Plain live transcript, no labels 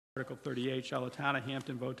Article 38, shall the town of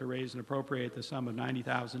Hampton vote to raise and appropriate the sum of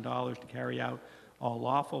 $90,000 to carry out all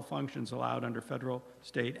lawful functions allowed under federal,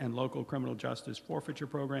 state, and local criminal justice forfeiture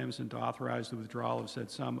programs, and to authorize the withdrawal of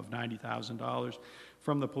said sum of $90,000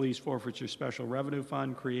 from the Police Forfeiture Special Revenue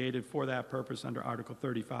Fund created for that purpose under Article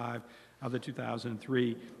 35 of the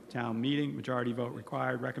 2003 town meeting. Majority vote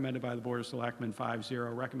required. Recommended by the Board of Selectmen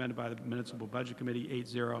 5-0. Recommended by the Municipal Budget Committee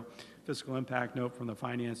 8-0. Fiscal impact note from the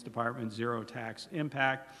Finance Department, 0 tax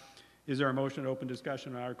impact. Is there a motion to open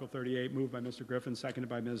discussion on Article 38? Moved by Mr. Griffin, seconded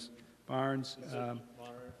by Ms. Barnes. Mr.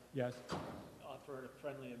 Yes. Offer a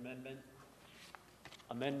friendly amendment.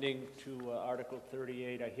 Amending to Article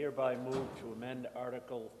 38, I hereby move to amend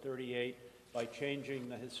Article 38 by changing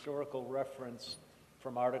the historical reference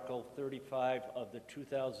from Article 35 of the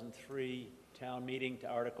 2003 town meeting to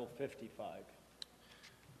Article 55.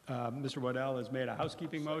 Mr. Waddell has made a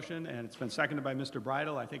housekeeping motion, and it's been seconded by Mr.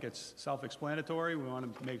 Bridle. I think it's self-explanatory. We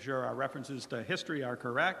want to make sure our references to history are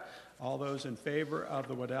correct. All those in favor of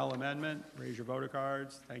the Waddell amendment, raise your voter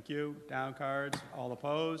cards. Thank you. Down cards. All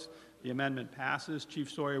opposed. The amendment passes.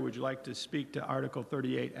 Chief Sawyer, would you like to speak to Article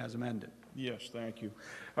 38 as amended? Yes, thank you.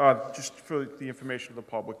 Just for the information of the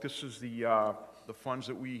public, this is the funds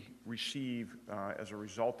that we receive as a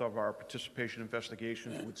result of our participation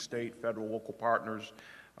investigations with state, federal, local partners.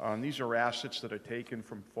 These are assets that are taken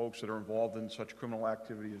from folks that are involved in such criminal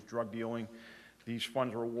activity as drug dealing. These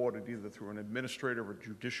funds are awarded either through an administrative or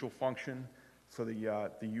judicial function for the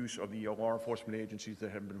use of the law enforcement agencies that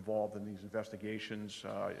have been involved in these investigations.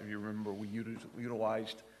 If you remember, we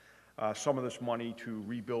utilized some of this money to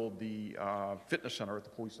rebuild the fitness center at the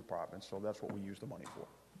police department, so that's what we use the money for.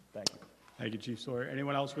 Thank you. Thank you, Chief Sawyer.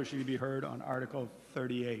 Anyone else wishing to be heard on Article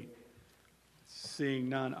 38? Seeing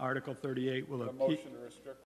none, Article 38 will appeal. Motion to restrict